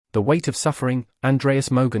The Weight of Suffering, Andreas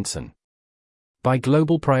Mogensen. By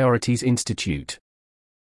Global Priorities Institute.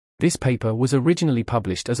 This paper was originally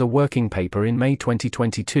published as a working paper in May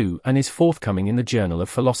 2022 and is forthcoming in the Journal of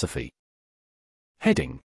Philosophy.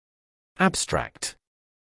 Heading: Abstract.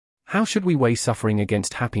 How should we weigh suffering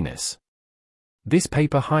against happiness? This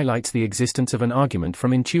paper highlights the existence of an argument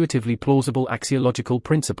from intuitively plausible axiological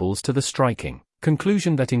principles to the striking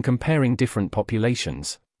conclusion that in comparing different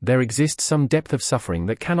populations, there exists some depth of suffering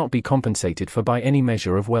that cannot be compensated for by any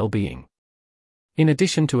measure of well-being. In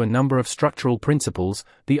addition to a number of structural principles,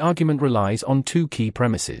 the argument relies on two key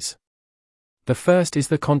premises. The first is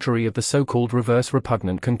the contrary of the so-called reverse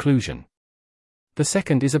repugnant conclusion. The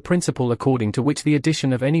second is a principle according to which the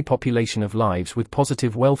addition of any population of lives with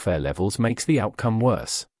positive welfare levels makes the outcome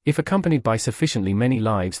worse, if accompanied by sufficiently many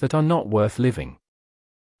lives that are not worth living.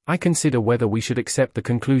 I consider whether we should accept the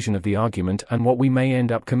conclusion of the argument and what we may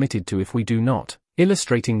end up committed to if we do not,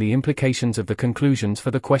 illustrating the implications of the conclusions for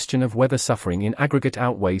the question of whether suffering in aggregate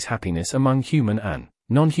outweighs happiness among human and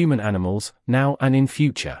non-human animals, now and in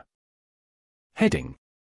future. Heading: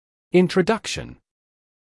 Introduction.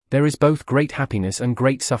 There is both great happiness and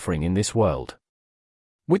great suffering in this world.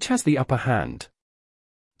 Which has the upper hand?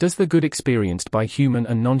 Does the good experienced by human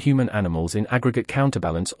and non-human animals in aggregate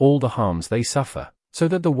counterbalance all the harms they suffer, so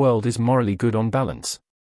that the world is morally good on balance?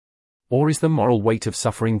 Or is the moral weight of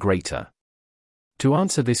suffering greater? To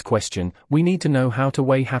answer this question, we need to know how to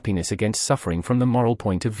weigh happiness against suffering from the moral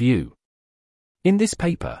point of view. In this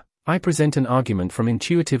paper, I present an argument from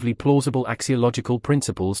intuitively plausible axiological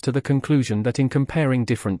principles to the conclusion that in comparing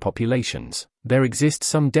different populations, there exists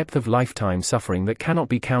some depth of lifetime suffering that cannot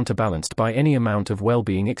be counterbalanced by any amount of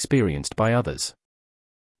well-being experienced by others.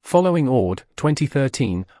 Following Ord,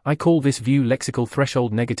 2013, I call this view lexical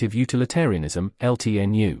threshold negative utilitarianism,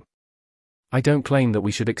 LTNU. I don't claim that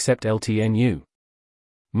we should accept LTNU.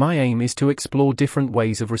 My aim is to explore different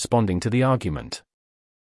ways of responding to the argument.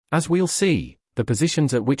 As we'll see, the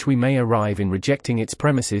positions at which we may arrive in rejecting its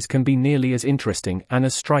premises can be nearly as interesting and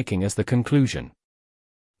as striking as the conclusion.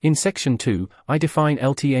 In Section 2, I define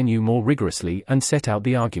LTNU more rigorously and set out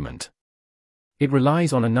the argument. It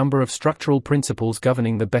relies on a number of structural principles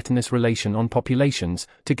governing the betterness relation on populations,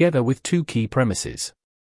 together with two key premises.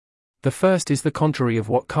 The first is the contrary of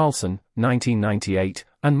what Carlson, 1998,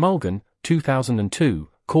 and Mulgan, 2002,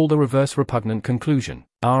 call the reverse repugnant conclusion,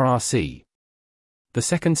 RRC. The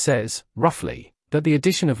second says, roughly, that the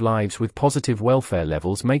addition of lives with positive welfare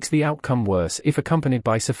levels makes the outcome worse if accompanied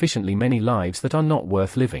by sufficiently many lives that are not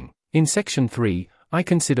worth living. In Section 3, I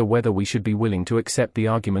consider whether we should be willing to accept the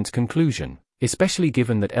argument's conclusion, especially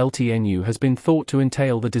given that LTNU has been thought to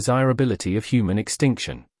entail the desirability of human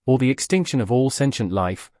extinction, or the extinction of all sentient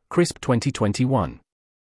life, CRISP 2021.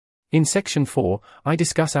 In Section 4, I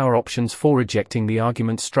discuss our options for rejecting the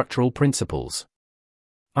argument's structural principles.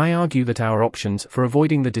 I argue that our options for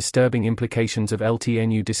avoiding the disturbing implications of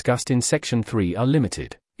LTNU discussed in Section 3 are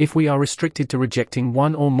limited, if we are restricted to rejecting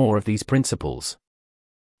one or more of these principles.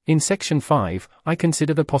 In Section 5, I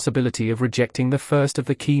consider the possibility of rejecting the first of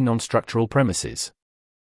the key non-structural premises.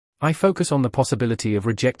 I focus on the possibility of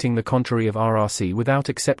rejecting the contrary of RRC without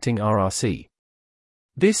accepting RRC.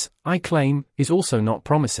 This, I claim, is also not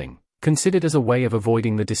promising, considered as a way of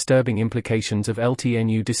avoiding the disturbing implications of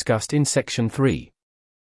LTNU discussed in Section 3.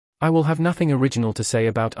 I will have nothing original to say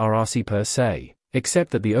about RRC per se,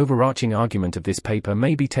 except that the overarching argument of this paper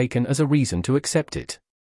may be taken as a reason to accept it.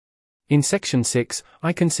 In Section 6,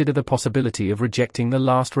 I consider the possibility of rejecting the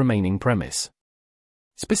last remaining premise.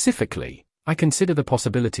 Specifically, I consider the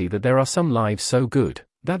possibility that there are some lives so good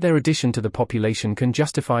that their addition to the population can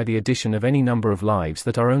justify the addition of any number of lives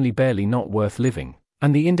that are only barely not worth living,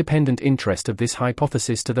 and the independent interest of this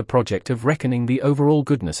hypothesis to the project of reckoning the overall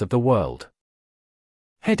goodness of the world.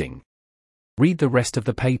 Heading: Read the rest of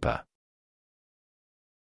the paper.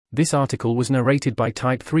 This article was narrated by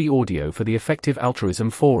Type 3 Audio for the Effective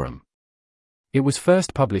Altruism Forum. It was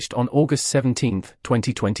first published on August 17,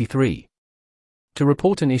 2023. To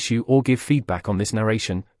report an issue or give feedback on this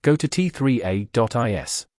narration, go to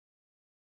t3a.is.